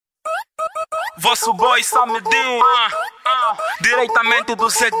Vosso boy Amnezias, diretamente do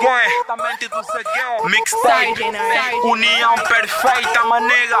CG, mixtape, união perfeita,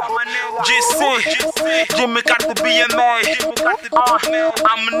 manega. GC, Jimmy Carter BMA,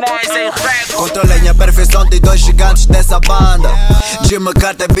 Amnezias Records. Controlem a perfeição de dois gigantes dessa banda. Jimmy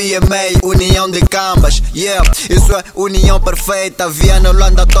Carter BMA, união de cambas. Yeah, isso é união perfeita. Viana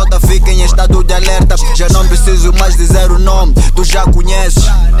Holanda toda fica em estado de alerta. Já não preciso mais dizer o nome, tu já conheces.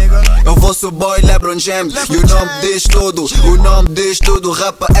 Eu vosso boy LeBron James. E o nome diz tudo, o nome diz tudo.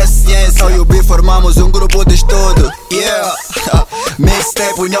 Rapa é ciência, eu e o B formamos um grupo de estudo. Yeah,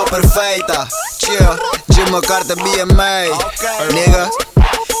 mixtape, união perfeita. Chill, Jimmy Carter BMA, nigga.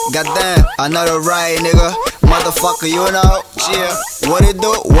 Goddamn, another right, nigga. Motherfucker, you know. Chill, what it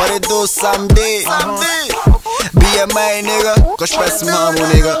do, someday. BMA, nigga. Cospe-se mamo,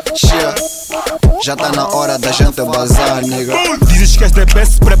 nigga. Chill. Já tá na hora da gente bazar, nigga. Dizes que és the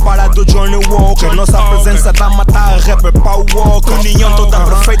best, preparado Johnny Walker. Nossa presença tá a matar rapper Paul Walker. União toda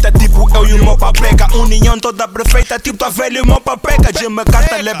perfeita, tipo eu e o meu papeca. União toda perfeita, tipo tua velha e o meu papeca. Jimmy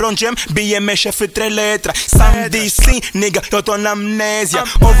Carter, LeBron James, BMA, chefe 3 letras. Sam diz sim, nigga, eu tô na amnésia.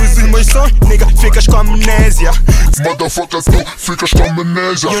 Ouves os meus sons, nigga, ficas com amnésia. Motherfucker, tu ficas com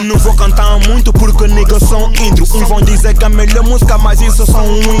amnésia. Eu não vou cantar muito porque, nigga, eu sou um intro. Uns vão dizer que é a melhor música, mas isso é só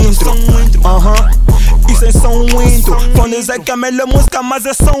um intro. Isso é só um intro. Vão dizer que é a melhor música, mas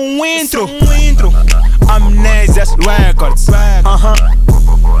é só um intro. Amnezias Records.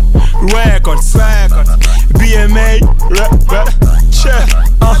 Records. BMA.